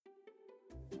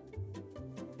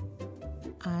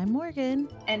I'm Morgan.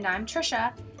 And I'm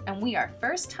Trisha, and we are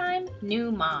first-time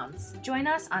new moms. Join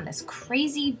us on this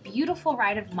crazy, beautiful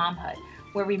ride of momhood,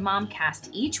 where we momcast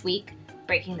each week,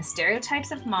 breaking the stereotypes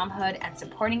of momhood and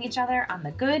supporting each other on the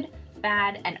good,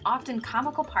 bad, and often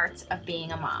comical parts of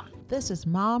being a mom. This is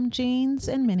Mom Jeans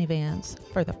and Minivans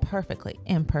for the perfectly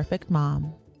imperfect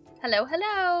mom. Hello,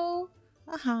 hello.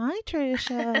 Hi,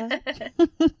 Trisha.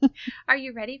 Are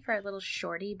you ready for a little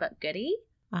shorty but goodie?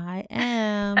 I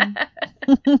am.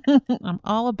 I'm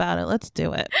all about it. Let's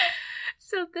do it.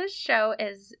 So this show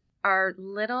is our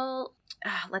little,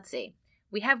 let's see.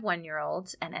 We have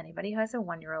 1-year-olds, and anybody who has a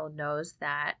 1-year-old knows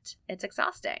that it's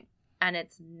exhausting and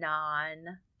it's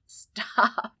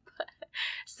non-stop.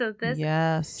 So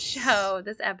this show,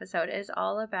 this episode is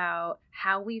all about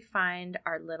how we find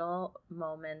our little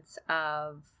moments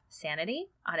of sanity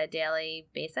on a daily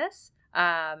basis.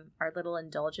 Our little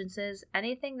indulgences,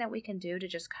 anything that we can do to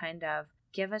just kind of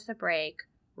give us a break,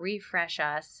 refresh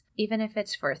us, even if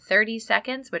it's for 30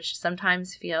 seconds, which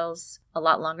sometimes feels a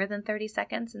lot longer than 30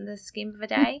 seconds in the scheme of a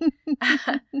day,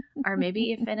 or maybe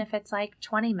even if it's like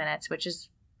 20 minutes, which is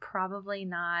probably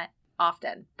not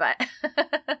often, but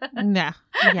not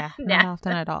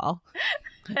often at all.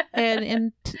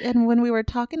 And when we were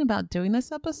talking about doing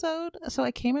this episode, so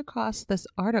I came across this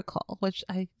article, which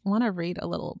I want to read a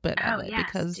little bit of it.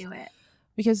 Yes, do it.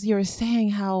 Because you were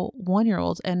saying how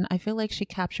 1-year-olds, and I feel like she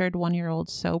captured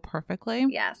 1-year-olds so perfectly.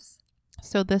 Yes.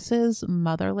 So this is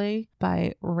Motherly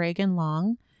by Reagan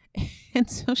Long. And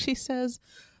so she says,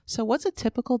 so what's a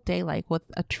typical day like with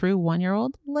a true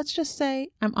 1-year-old? Let's just say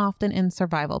I'm often in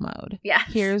survival mode. Yes.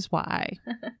 Here's why.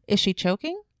 Is she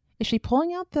choking? Is she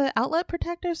pulling out the outlet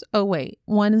protectors? Oh, wait,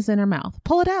 one is in her mouth.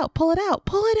 Pull it out, pull it out,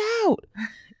 pull it out.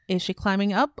 Is she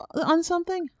climbing up on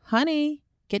something? Honey,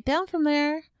 get down from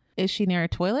there. Is she near a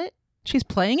toilet? She's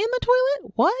playing in the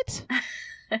toilet? What?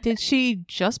 Did she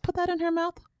just put that in her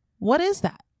mouth? What is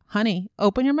that? Honey,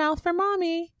 open your mouth for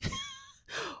mommy.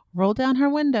 Roll down her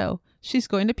window. She's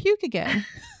going to puke again.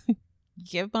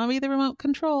 Give mommy the remote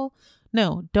control.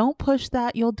 No, don't push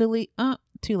that. You'll delete.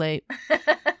 Too late.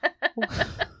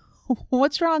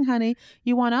 What's wrong, honey?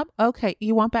 You want up? Okay.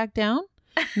 You want back down?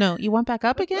 No. You want back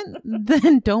up again?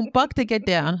 Then don't buck to get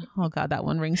down. Oh, God, that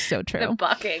one rings so true. The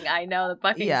bucking. I know. The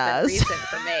bucking's been recent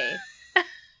for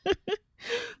me.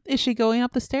 Is she going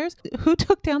up the stairs? Who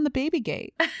took down the baby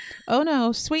gate? Oh,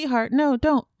 no, sweetheart. No,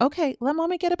 don't. Okay, let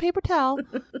mommy get a paper towel.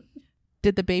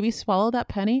 Did the baby swallow that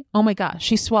penny? Oh, my gosh,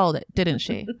 she swallowed it, didn't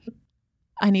she?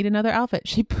 I need another outfit.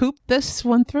 She pooped this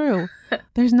one through.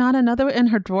 There's not another in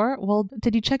her drawer. Well,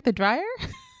 did you check the dryer?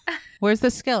 Where's the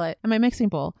skillet and my mixing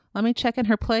bowl? Let me check in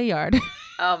her play yard.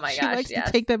 Oh my gosh, she likes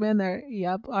to take them in there.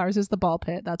 Yep, ours is the ball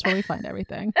pit. That's where we find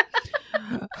everything.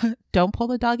 Don't pull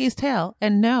the doggy's tail.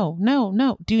 And no,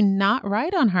 do not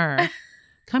ride on her.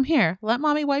 Come here. Let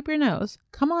mommy wipe your nose.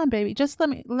 Come on, baby. Just let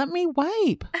me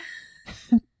wipe.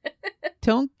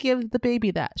 Don't give the baby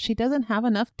that. She doesn't have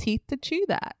enough teeth to chew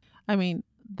that. I mean,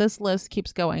 this list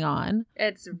keeps going on.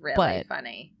 It's really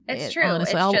funny. It's true.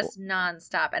 Honestly, it's just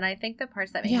nonstop. And I think the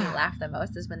parts that make me laugh the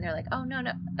most is when they're like, oh, no,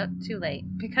 too late.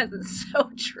 Because it's so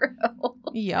true.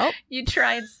 Yep. You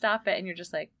try and stop it and you're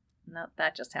just like, no,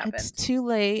 that just happened. It's too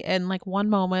late. And like one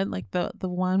moment, like the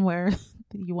one where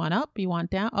you want up, you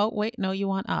want down. Oh, wait, no, you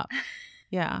want up.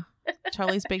 Yeah.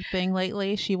 Charlie's big thing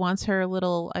lately. She wants her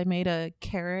little, I made a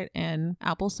carrot and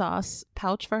applesauce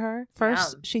pouch for her.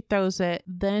 First, she throws it.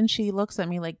 Then she looks at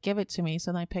me like, give it to me.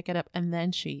 So then I pick it up and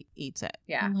then she eats it.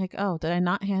 Yeah. I'm like, oh, did I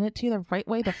not hand it to you the right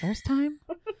way the first time?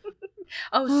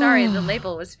 Oh, sorry. The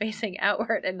label was facing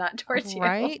outward and not towards you.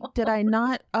 Right? Did I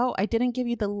not? Oh, I didn't give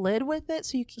you the lid with it.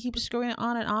 So you can keep screwing it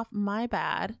on and off. My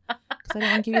bad. Because I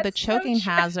didn't want to give you the choking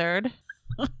hazard.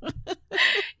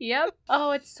 Yep.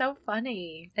 Oh, it's so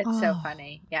funny. It's so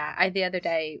funny. Yeah. The other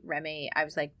day, Remy, I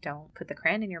was like, don't put the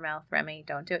crayon in your mouth, Remy.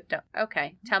 Don't do it. Don't.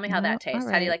 Okay. Tell me how that tastes.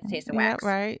 Right. How do you like the taste of wax? Yeah,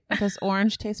 right. Does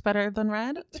orange taste better than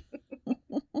red?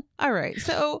 All right.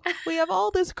 So we have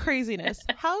all this craziness.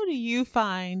 How do you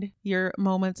find your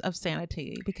moments of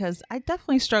sanity? Because I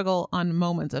definitely struggle on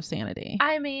moments of sanity.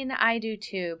 I mean, I do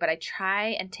too, but I try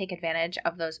and take advantage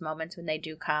of those moments when they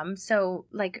do come. So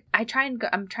like I'm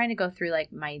trying to go through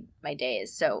like my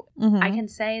days. So I can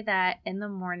say that in the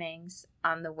mornings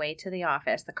on the way to the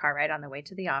office, the car ride on the way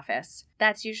to the office,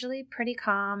 that's usually pretty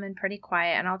calm and pretty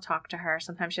quiet. And I'll talk to her.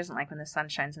 Sometimes she doesn't like when the sun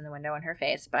shines in the window in her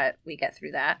face, but we get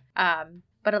through that.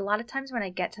 But a lot of times when I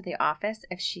get to the office,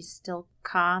 if she's still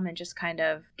calm and just kind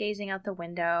of gazing out the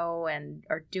window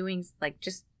or doing like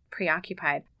just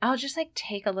preoccupied, I'll just like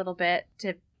take a little bit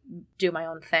to do my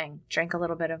own thing, drink a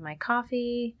little bit of my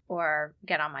coffee or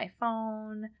get on my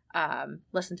phone,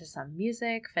 listen to some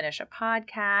music, finish a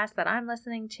podcast that I'm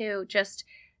listening to. Just,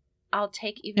 I'll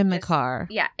take even in the car.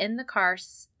 Yeah, in the car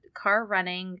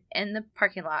running in the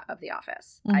parking lot of the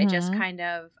office. Mm-hmm. I just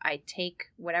I take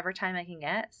whatever time I can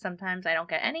get. Sometimes I don't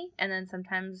get any, and then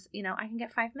sometimes, I can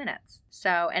get 5 minutes.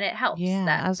 So, and it helps.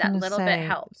 Yeah, that little bit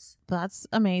helps. That's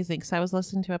amazing. Because I was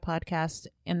listening to a podcast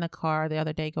in the car the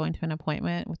other day going to an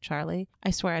appointment with Charlie.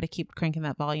 I swear I had to keep cranking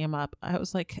that volume up. I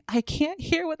was like, I can't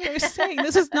hear what they're saying.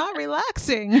 This is not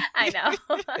relaxing. I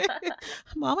know.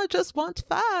 Mama just wants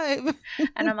 5.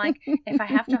 And I'm like, if I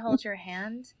have to hold your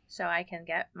hand so I can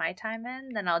get my time in,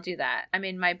 then I'll do that. I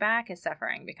mean, my back is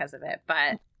suffering because of it,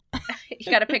 but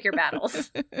you got to pick your battles.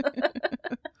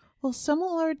 Well,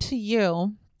 similar to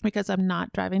you, because I'm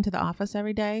not driving to the office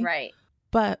every day. Right.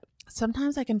 But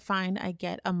sometimes I can find I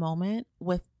get a moment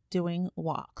with doing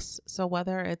walks. So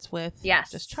whether it's with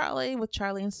just Charlie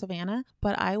and Savannah,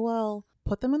 but I will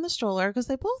put them in the stroller because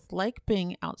they both like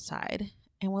being outside.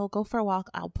 And we'll go for a walk.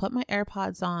 I'll put my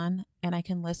AirPods on and I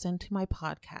can listen to my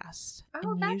podcast.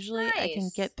 Oh, and that's usually nice. I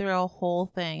can get through a whole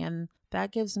thing. And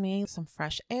that gives me some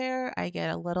fresh air. I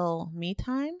get a little me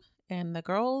time. And the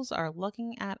girls are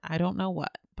looking at I don't know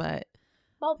what. But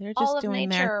they're just doing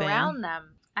their thing. Around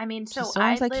them. I mean, so as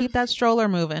long as I keep that stroller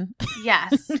moving.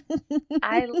 Yes.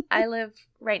 I live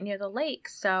right near the lake.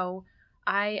 So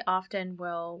I often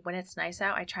will, when it's nice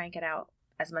out, I try and get out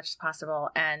as much as possible.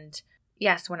 And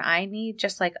yes, when I need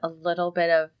just like a little bit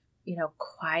of,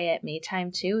 quiet me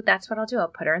time too, that's what I'll do. I'll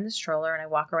put her in the stroller and I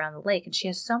walk around the lake, and she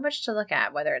has so much to look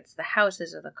at, whether it's the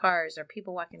houses or the cars or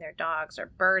people walking their dogs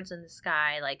or birds in the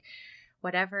sky, like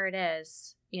whatever it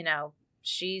is,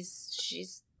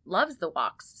 she's loves the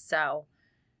walks. So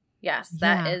yes,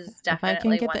 that is definitely if I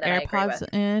can get one the that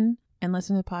AirPods in and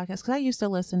listen to podcasts, because I used to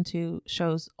listen to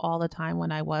shows all the time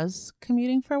when I was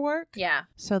commuting for work. Yeah.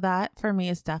 So that for me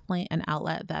is definitely an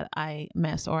outlet that I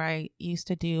miss. Or I used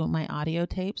to do my audio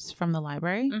tapes from the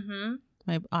library,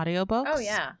 my audiobooks. Oh,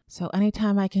 yeah. So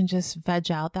anytime I can just veg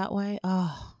out that way,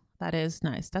 that is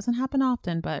nice. Doesn't happen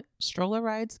often, but stroller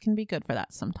rides can be good for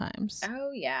that sometimes. Oh,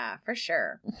 yeah, for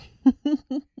sure.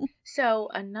 So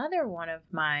another one of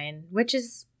mine, which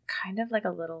is kind of like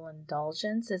a little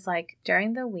indulgence, is like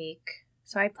during the week.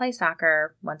 So I play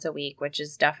soccer once a week, which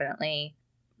is definitely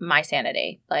my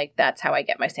sanity. Like that's how I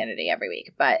get my sanity every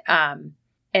week. But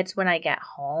it's when I get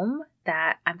home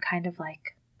that I'm kind of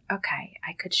like, okay,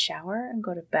 I could shower and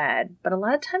go to bed. But a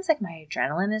lot of times like my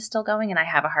adrenaline is still going and I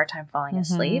have a hard time falling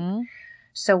asleep.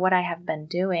 So what I have been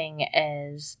doing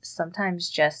is sometimes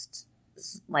just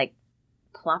like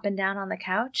plopping down on the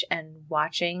couch and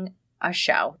watching a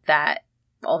show that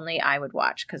only I would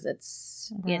watch because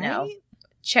it's,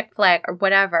 chick flick or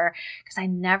whatever, because I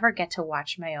never get to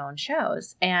watch my own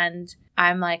shows. And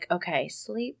I'm like, okay,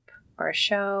 sleep or a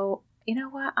show, you know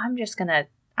what? I'm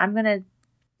going to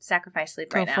sacrifice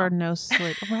sleep right now. Go for no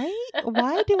sleep, right?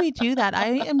 Why do we do that?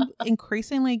 I am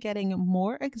increasingly getting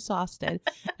more exhausted.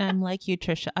 And I'm like you,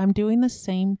 Trisha, I'm doing the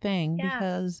same thing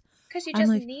because you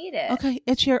just need it. Okay,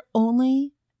 it's your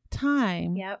only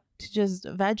time to just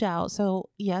veg out. So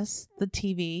yes, the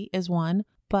TV is one,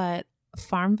 but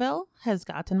Farmville has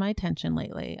gotten my attention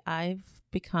lately. I've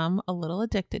become a little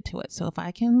addicted to it. So if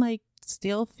I can like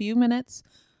steal a few minutes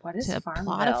to Farmville?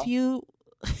 plot a few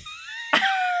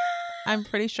I'm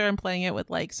pretty sure I'm playing it with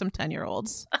like some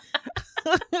 10-year-olds.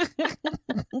 They're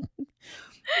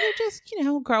just,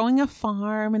 growing a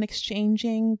farm and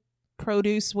exchanging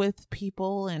produce with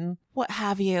people and what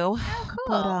have you. Oh,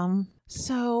 cool.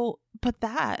 But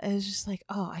that is just like,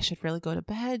 I should really go to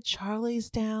bed. Charlie's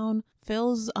down.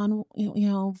 Phil's on,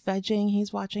 vegging.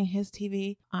 He's watching his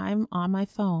TV. I'm on my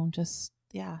phone, just,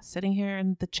 sitting here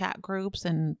in the chat groups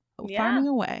and farming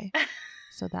away.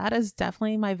 So that is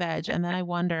definitely my veg. And then I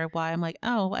wonder why I'm like,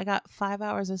 I got 5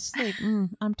 hours of sleep.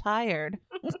 I'm tired.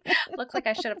 Looks like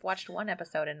I should have watched one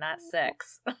episode and not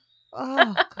 6.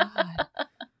 Oh, God.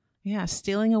 Yeah,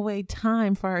 stealing away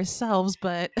time for ourselves,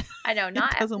 but I know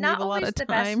not always the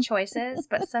best choices,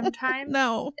 but sometimes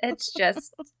it's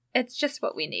just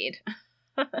what we need.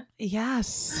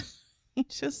 Yes.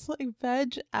 Just like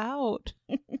veg out.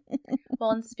 Well,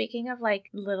 and speaking of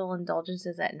like little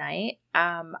indulgences at night,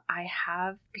 I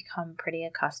have become pretty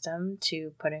accustomed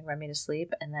to putting Remy to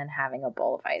sleep and then having a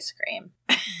bowl of ice cream.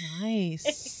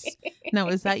 Nice. Now,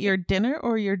 is that your dinner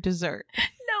or your dessert?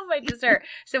 No, my dessert.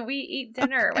 So we eat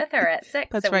dinner with her at 6.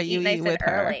 That's so right. We You eat nice eat with and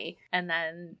her early, and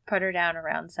then put her down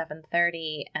around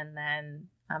 7:30, and then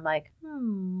I'm like,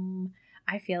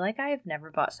 I feel like I have never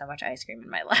bought so much ice cream in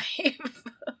my life.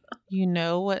 You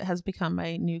know what has become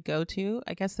my new go-to?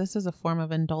 I guess this is a form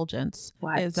of indulgence.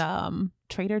 What? Is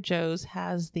Trader Joe's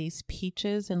has these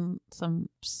peaches and some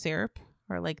syrup,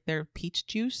 or like their peach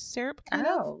juice syrup kind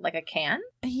of. Like a can?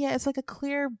 Yeah, it's like a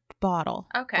clear bottle.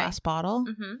 Okay. Glass bottle.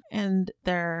 Mm-hmm. And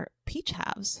they're peach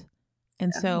halves.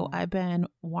 And so I've been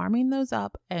warming those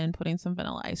up and putting some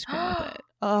vanilla ice cream with it.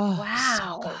 Oh,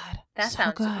 wow. So good. That so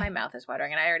sounds good. My mouth is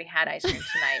watering, and I already had ice cream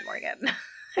tonight, Morgan.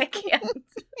 I can't.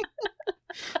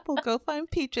 We'll go find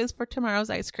peaches for tomorrow's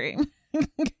ice cream.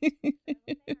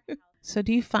 So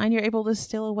do you find you're able to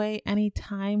steal away any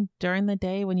time during the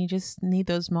day when you just need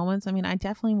those moments? I mean, I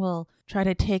definitely will try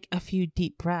to take a few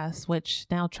deep breaths, which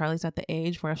now Charlie's at the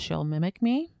age where she'll mimic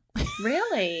me.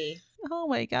 Really? Oh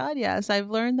my God, yes. I've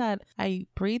learned that I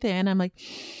breathe in, I'm like,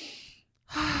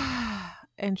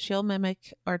 and she'll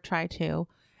mimic or try to.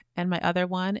 And my other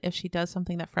one, if she does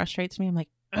something that frustrates me, I'm like,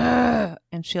 ugh,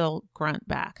 and she'll grunt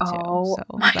back too. Oh,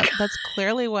 so that's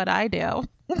clearly what I do.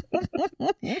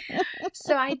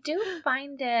 So I do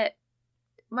find it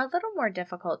a little more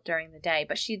difficult during the day,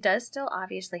 but she does still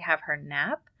obviously have her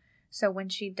nap. So when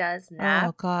she does nap...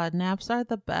 Oh, God, naps are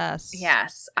the best.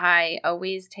 Yes, I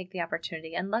always take the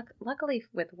opportunity. And luckily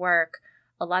with work,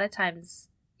 a lot of times,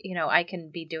 I can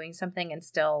be doing something and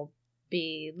still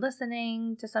be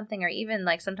listening to something, or even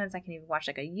like sometimes I can even watch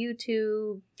like a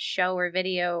YouTube show or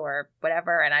video or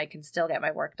whatever, and I can still get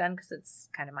my work done because it's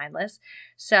kind of mindless.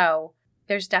 So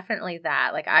there's definitely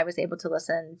that. Like I was able to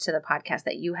listen to the podcast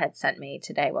that you had sent me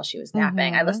today while she was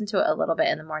napping. I listened to it a little bit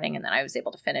in the morning, and then I was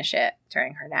able to finish it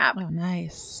during her nap. Oh,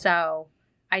 nice. So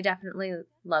I definitely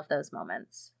love those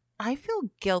moments. I feel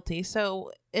guilty.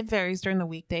 So it varies during the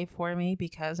weekday for me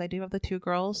because I do have the two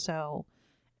girls. So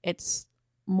it's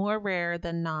more rare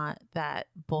than not that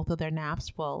both of their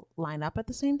naps will line up at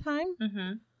the same time.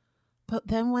 Mm-hmm. But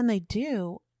then when they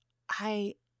do,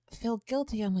 I feel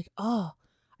guilty. I'm like, oh,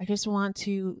 I just want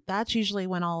to, that's usually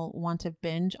when I'll want to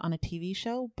binge on a TV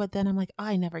show. But then I'm like, oh,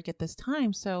 I never get this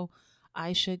time. So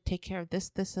I should take care of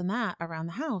this, and that around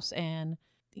the house and,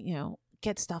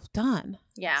 get stuff done.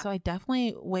 Yeah. So I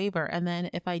definitely waver. And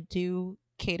then if I do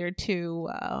cater to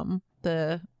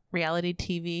the reality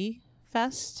TV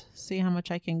fest, see how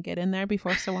much I can get in there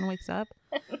before someone wakes up.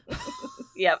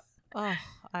 Yep. Oh,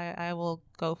 I will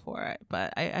go for it.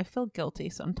 But I feel guilty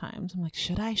sometimes. I'm like,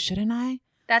 should I? Shouldn't I?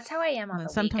 That's how I am on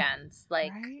the weekends.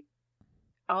 Like, right?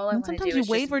 all I want to do is sometimes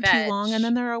you waver too long and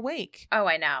then they're awake. Oh,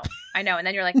 I know. And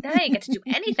then you're like, then I didn't get to do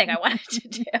anything I wanted to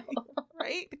do.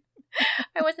 Right?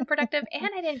 I wasn't productive, and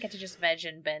I didn't get to just veg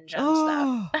and binge on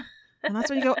stuff. And that's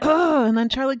when you go, oh, and then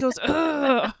Charlie goes,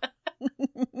 oh.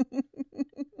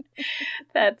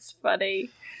 That's funny.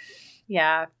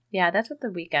 Yeah, that's what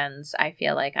the weekends, I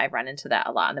feel like I run into that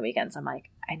a lot on the weekends. I'm like,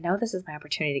 I know this is my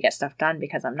opportunity to get stuff done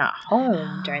because I'm not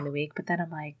home during the week, but then I'm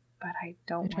like, but I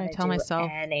don't want to tell myself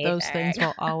anything. Those things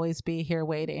will always be here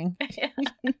waiting.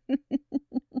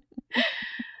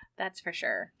 That's for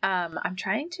sure. I'm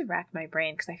trying to rack my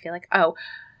brain because I feel like,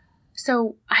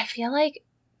 so I feel like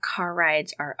car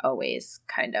rides are always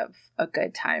kind of a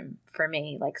good time for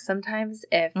me. Like sometimes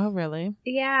if... Oh, really?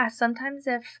 Yeah, sometimes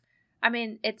if... I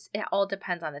mean, it all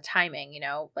depends on the timing,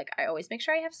 Like I always make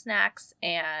sure I have snacks,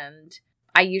 and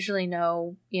I usually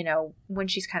know, when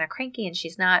she's kind of cranky and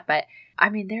she's not. But I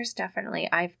mean, there's definitely,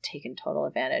 I've taken total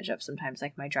advantage of sometimes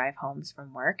like my drive homes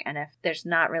from work. And if there's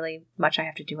not really much I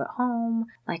have to do at home,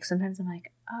 like sometimes I'm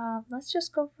like, let's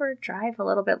just go for a drive a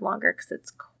little bit longer because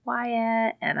it's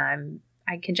quiet and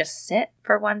I can just sit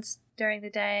for once during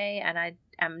the day, and I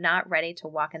am not ready to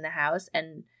walk in the house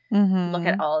and look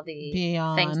at all the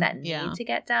things that need to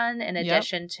get done in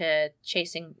addition to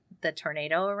chasing the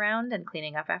tornado around and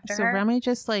cleaning up after her. So Remy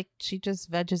she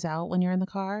just veggies out when you're in the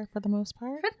car for the most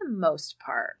part? For the most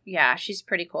part. Yeah, she's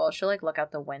pretty cool. She'll look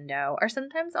out the window, or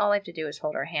sometimes all I have to do is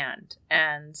hold her hand.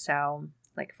 And so,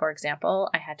 like, for example,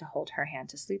 I had to hold her hand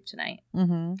to sleep tonight.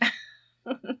 Mm-hmm.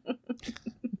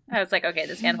 I was like, okay,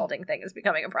 this hand holding thing is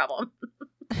becoming a problem.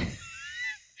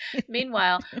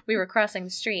 Meanwhile, we were crossing the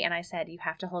street, and I said, you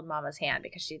have to hold Mama's hand,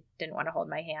 because she didn't want to hold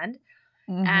my hand.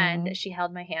 Mm-hmm. And she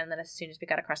held my hand, and then as soon as we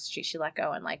got across the street, she let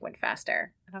go and went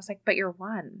faster. And I was like, but you're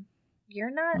one. You're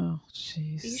not. Oh,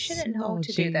 jeez. You shouldn't know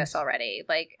to do this already.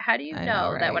 Like, how do you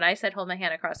know that when I said hold my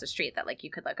hand across the street, that you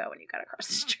could let go when you got across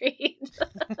the street?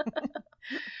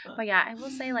 But yeah, I will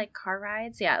say car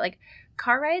rides. Yeah,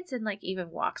 car rides and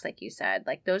even walks, like you said.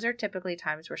 Those are typically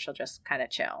times where she'll just kind of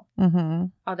chill. Mm-hmm.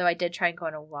 Although I did try and go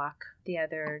on a walk the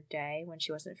other day when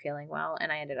she wasn't feeling well,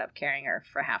 and I ended up carrying her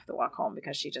for half the walk home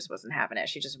because she just wasn't having it.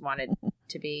 She just wanted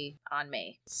to be on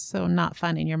me. So not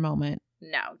finding your moment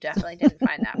No, definitely didn't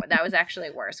find that one. That was actually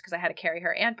worse because I had to carry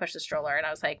her and push the stroller, and I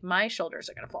was like, my shoulders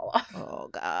are going to fall off. Oh,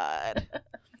 God.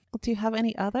 Do you have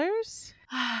any others?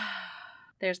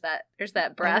 There's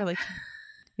that breath.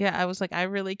 Yeah, I was like, I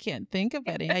really can't think of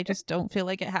any. I just don't feel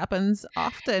like it happens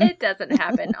often. It doesn't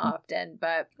happen often,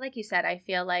 but like you said, I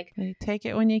feel like you take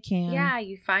it when you can. Yeah,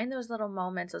 you find those little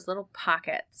moments, those little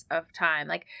pockets of time.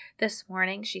 Like this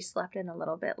morning, she slept in a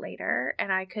little bit later,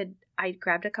 and I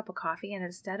grabbed a cup of coffee, and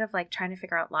instead of like trying to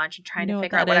figure out lunch and trying to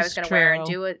figure out what I was going to wear and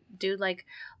do like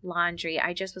laundry,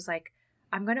 I just was like,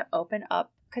 I'm going to open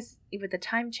up, because with the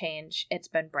time change, it's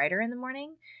been brighter in the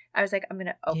morning. I was like, I'm going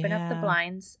to open up the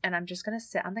blinds, and I'm just going to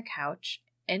sit on the couch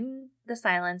in the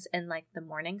silence in like the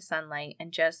morning sunlight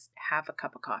and just have a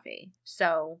cup of coffee.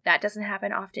 So that doesn't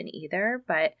happen often either,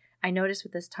 but I noticed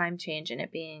with this time change and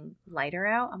it being lighter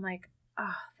out, I'm like,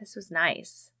 oh, this was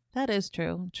nice. That is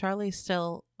true. Charlie's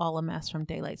still all a mess from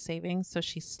daylight savings, so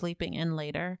she's sleeping in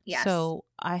later. Yes. So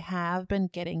I have been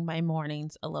getting my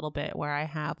mornings a little bit where I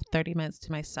have 30 minutes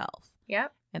to myself.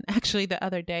 Yep. And actually the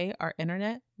other day, our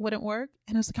internet wouldn't work.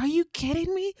 And I was like, are you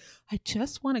kidding me? I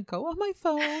just want to go on my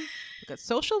phone, look at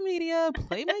social media,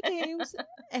 play my games.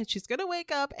 And she's going to wake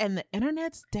up and the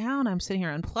internet's down. I'm sitting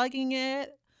here unplugging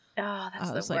it. Oh, that's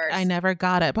the worst. Like, I never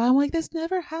got it. But I'm like, this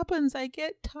never happens. I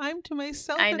get time to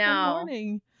myself in the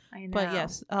morning. I know. But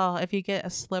yes, if you get a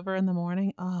sliver in the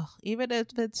morning, even if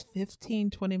it's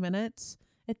 15, 20 minutes,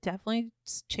 it definitely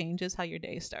changes how your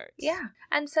day starts. Yeah.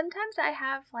 And sometimes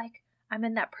I'm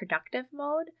in that productive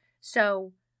mode.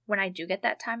 So when I do get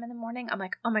that time in the morning, I'm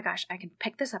like, oh my gosh, I can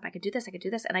pick this up. I can do this. I can do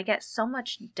this. And I get so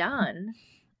much done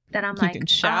that I'm like, you can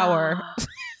shower. Oh.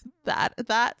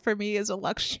 That for me is a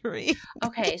luxury.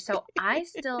 Okay. So I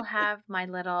still have my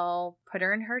little, put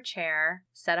her in her chair,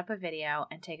 set up a video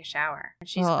and take a shower. And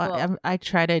she's cool. I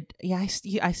tried it. Yeah, I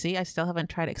see. I still haven't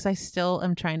tried it because I still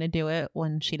am trying to do it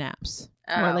when she naps.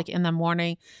 Or like in the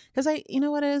morning. Because you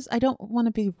know what it is? I don't want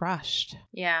to be rushed.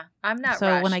 Yeah, I'm not so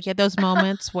rushed. When I get those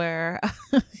moments where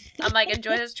I'm like,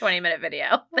 enjoy this 20-minute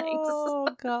video. Thanks. Oh,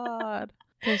 God.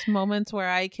 Those moments where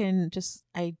I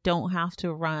don't have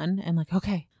to run and like,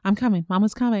 okay, I'm coming.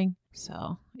 Mama's coming.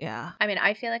 So, yeah. I mean,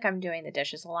 I feel like I'm doing the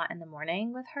dishes a lot in the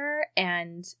morning with her.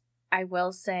 And I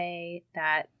will say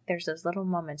that there's those little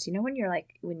moments, when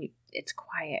it's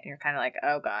quiet and you're kind of like,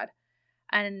 oh, God.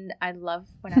 And I love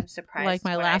when I'm surprised. Like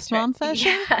my last mom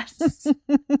session? Yes.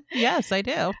 Yes, I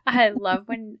do. I love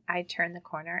when I turn the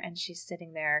corner and she's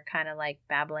sitting there kind of like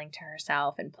babbling to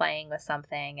herself and playing with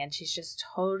something. And she's just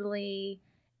totally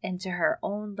into her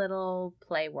own little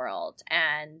play world.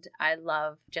 And I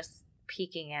love just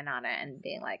peeking in on it and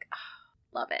being like, oh,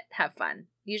 love it. Have fun.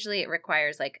 Usually it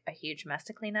requires like a huge mess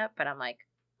to clean up, but I'm like,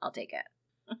 I'll take it.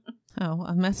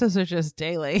 Oh, messes are just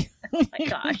daily. Oh my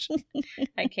gosh.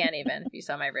 I can't even, if you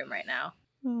saw my room right now.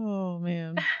 Oh,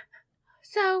 man.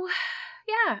 So,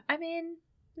 yeah, I mean,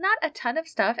 not a ton of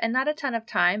stuff and not a ton of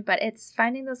time, but it's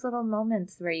finding those little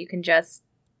moments where you can just,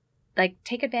 like,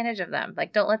 take advantage of them.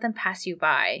 Like, don't let them pass you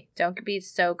by. Don't be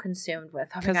so consumed with,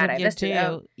 oh my God, I missed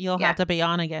it. You'll have to be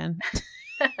on again.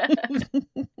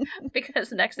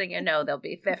 Because next thing you know, they'll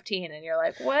be 15 and you're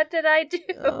like, what did I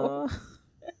do?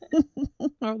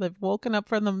 Or they've woken up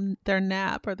from their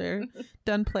nap, or they're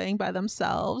done playing by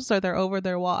themselves, or they're over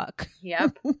their walk.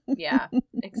 Yep. Yeah,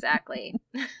 exactly.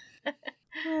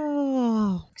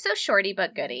 Oh. So shorty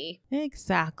but goody.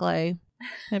 Exactly.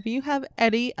 If you have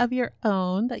any of your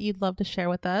own that you'd love to share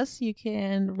with us, you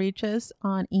can reach us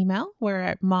on email. We're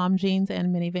at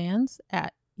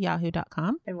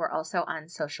momjeansandminivans@yahoo.com. And we're also on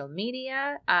social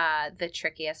media. The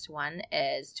trickiest one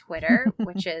is Twitter,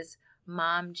 which is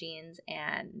Mom Jeans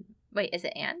and wait, is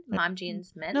it and Mom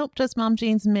Jeans Min? Nope, just Mom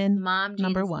Jeans Min. Mom Jeans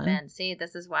number 1. Min. See,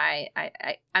 this is why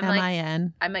I'm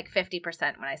MIN. I'm like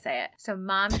 50% when I say it. So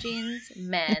Mom Jeans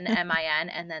Min, MIN,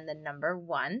 and then the number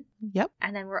 1. Yep.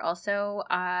 And then we're also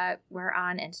we're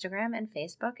on Instagram and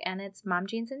Facebook, and it's Mom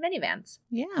Jeans and Minivans.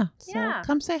 Yeah. So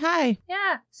come say hi.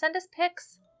 Yeah. Send us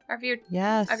pics of your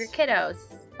yes of your kiddos,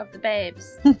 of the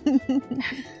babes.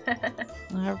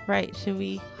 All right, should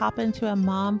we hop into a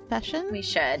mom fashion? We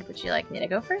should. Would you like me to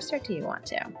go first, or do you want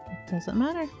to? Doesn't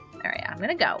matter. All right, I'm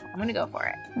gonna go for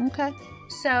it. Okay.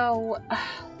 So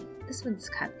this one's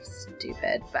kind of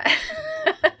stupid, but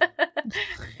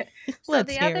so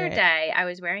the other day I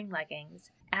was wearing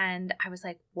leggings and I was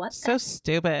like, what? So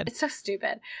stupid. It's so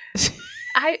stupid.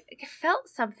 I felt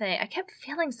something. I kept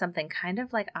feeling something kind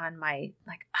of like on my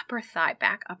like upper thigh,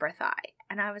 back upper thigh.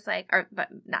 And I was like, but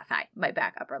not thigh, my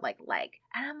back upper like leg.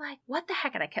 And I'm like, what the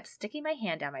heck? And I kept sticking my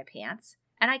hand down my pants.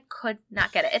 And I could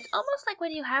not get it. It's almost like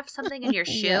when you have something in your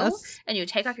shoe Yes. and you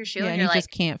take off your shoe Yeah, and you're you like, just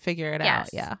can't figure it out.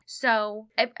 Yeah. So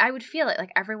I would feel it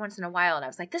like every once in a while. And I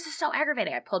was like, this is so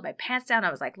aggravating. I pulled my pants down. I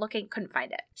was like looking, couldn't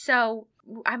find it. So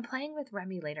I'm playing with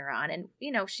Remy later on. And,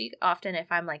 you know, she often,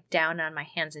 if I'm like down on my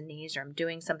hands and knees or I'm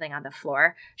doing something on the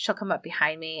floor, she'll come up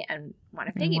behind me and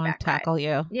want to piggyback tackle ride.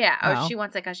 you. Yeah. Wow. Oh, she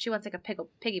wants like a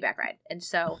piggyback ride. And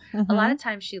so a lot of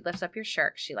times she lifts up your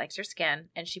shirt. She likes your skin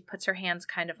and she puts her hands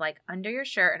kind of like under your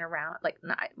shirt and around, like,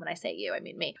 not when I say you, I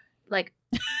mean me. Like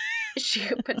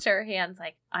she puts her hands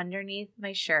like underneath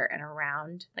my shirt and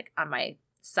around like on my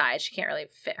side. She can't really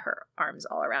fit her arms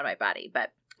all around my body,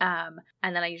 but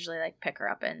and then I usually like pick her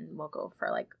up and we'll go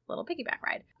for like a little piggyback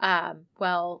ride.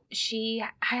 Well, I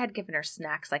had given her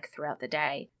snacks like throughout the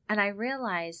day and I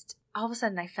realized all of a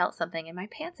sudden I felt something in my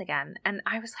pants again. And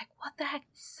I was like, what the heck?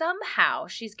 Somehow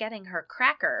she's getting her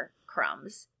cracker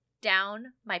crumbs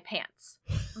down my pants.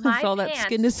 My all pants that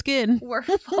skin to skin were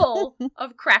full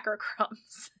of cracker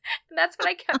crumbs. And that's what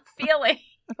I kept feeling.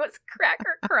 It was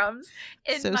cracker crumbs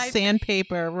in so my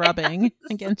sandpaper rubbing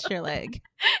against your leg.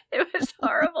 It was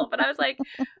horrible. But I was like,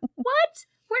 what?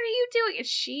 What are you doing? And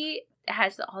she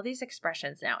has all these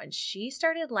expressions now. And she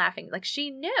started laughing. Like she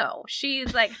knew.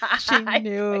 She's like, she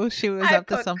knew she was up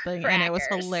to something. And it was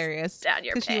hilarious.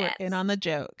 Because you were in on the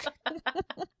joke.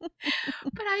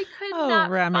 But I could not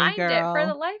Remy find girl. it for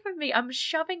the life of me. I'm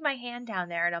shoving my hand down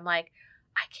there and I'm like,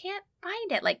 I can't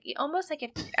find it. Like almost like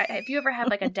if you ever have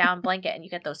like a down blanket and you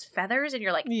get those feathers and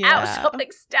you're like, ow,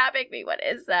 something's stabbing me. What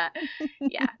is that?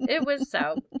 Yeah, it was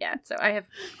so I have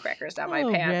crackers down my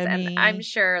pants. Remy. And I'm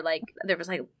sure like there was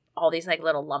like all these like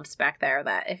little lumps back there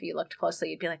that if you looked closely,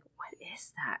 you'd be like, what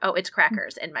is that? Oh, it's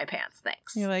crackers in my pants.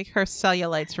 Thanks. You're like, her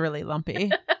cellulite's really lumpy.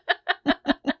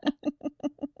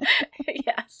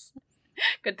 Yes.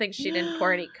 Good thing she didn't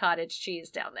pour any cottage cheese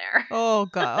down there. Oh,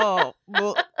 God. Oh,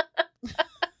 well.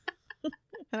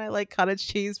 And I like cottage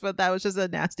cheese, but that was just a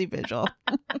nasty visual.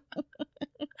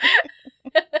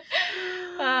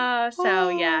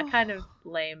 Yeah, kind of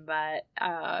lame, but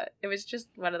it was just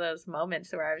one of those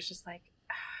moments where I was just like,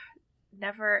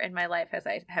 never in my life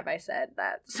have I said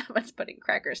that someone's putting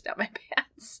crackers down my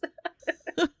pants.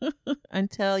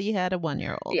 Until you had a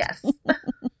 1-year-old. Yes.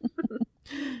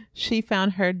 She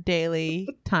found her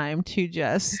daily time to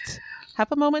just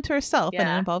have a moment to herself, and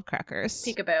it involved crackers.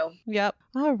 Peekaboo. Yep.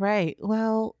 All right.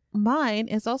 Well, mine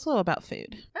is also about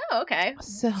food. Oh, okay.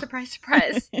 So, surprise,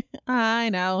 surprise. I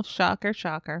know. Shocker,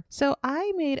 shocker. So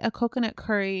I made a coconut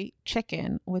curry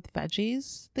chicken with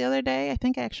veggies the other day. I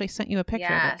think I actually sent you a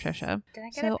picture of it, Trisha. Did I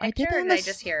get a picture or did I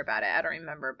just hear about it? I don't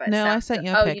remember. But no, I sent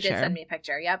you a picture. Oh, you did send me a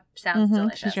picture. Yep. Sounds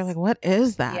delicious. Because you're like, what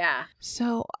is that? Yeah.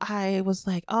 So I was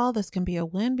like, oh, this can be a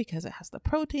win because it has the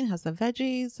protein, has the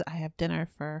veggies. I have dinner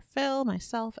for Phil,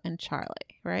 myself, and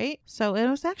Charlie, right? So it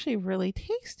was actually really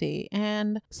tasty.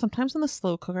 And sometimes in the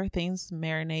slow cooker, things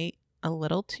marinate a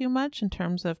little too much in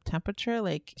terms of temperature,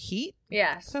 like heat.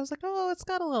 Yes. So I was like, oh, it's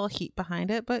got a little heat behind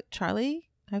it. But Charlie,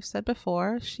 I've said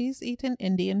before, she's eaten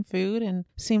Indian food and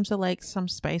seems to like some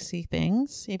spicy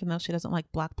things, even though she doesn't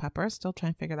like black pepper. Still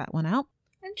trying to figure that one out.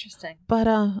 Interesting. But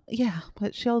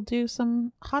but she'll do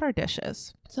some hotter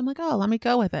dishes. So I'm like, oh, let me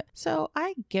go with it. So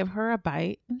I give her a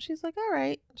bite and she's like, all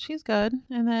right, she's good.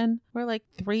 And then we're like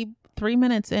three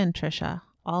minutes in, Trisha.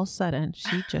 All of a sudden,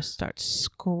 she just starts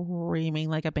screaming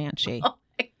like a banshee. Oh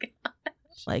my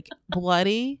gosh. Like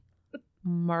bloody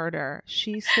murder.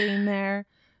 She's sitting there.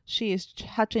 She is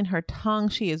touching her tongue.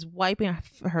 She is wiping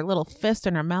her little fist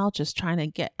in her mouth, just trying to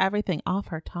get everything off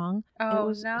her tongue. Oh, it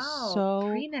was no. So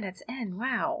 3 minutes in.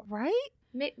 Wow. Right?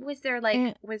 Was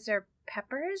there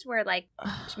peppers where like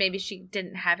maybe she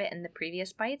didn't have it in the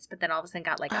previous bites, but then all of a sudden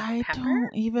got like a pepper? I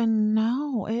don't even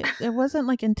know. It wasn't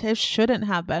like it shouldn't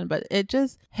have been, but it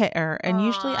just hit her. And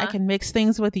usually I can mix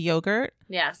things with yogurt.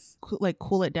 Yes. Like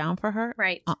cool it down for her.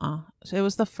 Right. So it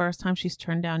was the first time she's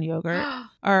turned down yogurt.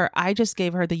 Or I just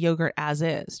gave her the yogurt as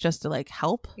is just to like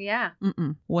help. Yeah.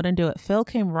 Wouldn't do it. Phil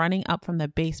came running up from the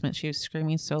basement. She was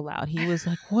screaming so loud. He was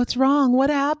like, what's wrong? What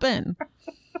happened?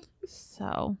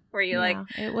 So were you like,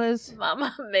 it was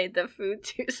Mama made the food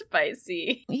too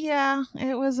spicy? Yeah,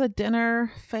 it was a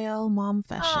dinner fail mom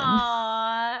fashion.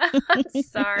 Aww. I'm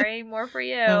sorry. More for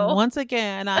you. And once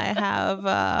again, I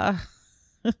have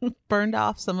burned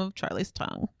off some of Charlie's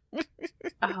tongue.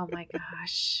 Oh my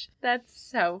gosh. That's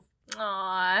so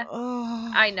Aw.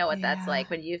 Oh, I know what that's like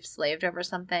when you've slaved over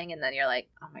something and then you're like,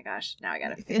 oh my gosh, now I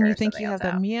gotta figure and you think you have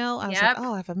out. the meal. I was like,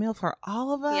 oh, I have a meal for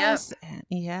all of us. And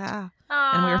Aw,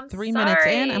 and we were 3 minutes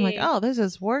in. I'm like, sorry. oh, this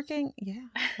is working. Yeah.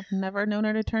 I've never known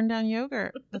her to turn down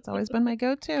yogurt. That's always been my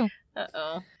go-to.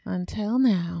 Uh-oh. Until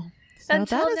now. So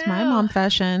that is my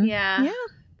momfession. Yeah.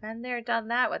 Been there, done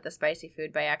that with the spicy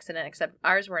food by accident, except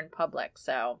ours were in public,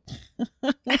 so.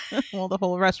 Well, the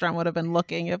whole restaurant would have been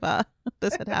looking if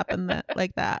this had happened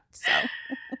like that. So.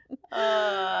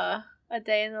 A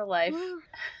day in the life.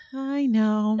 I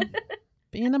know.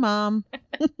 Being a mom.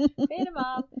 Being a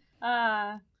mom.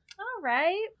 All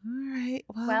right.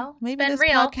 Well, maybe this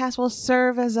podcast will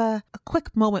serve as a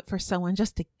quick moment for someone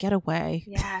just to get away.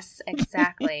 Yes,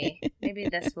 exactly. Maybe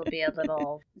this will be a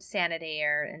little sanity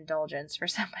or indulgence for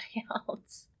somebody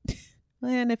else.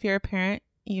 And if you're a parent,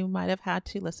 you might have had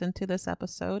to listen to this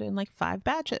episode in like 5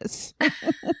 batches.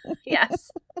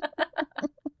 Yes.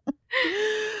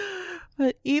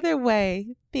 But either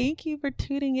way, thank you for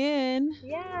tuning in.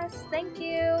 Yes, thank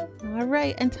you. All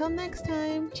right, until next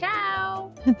time.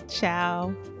 Ciao.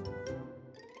 Ciao.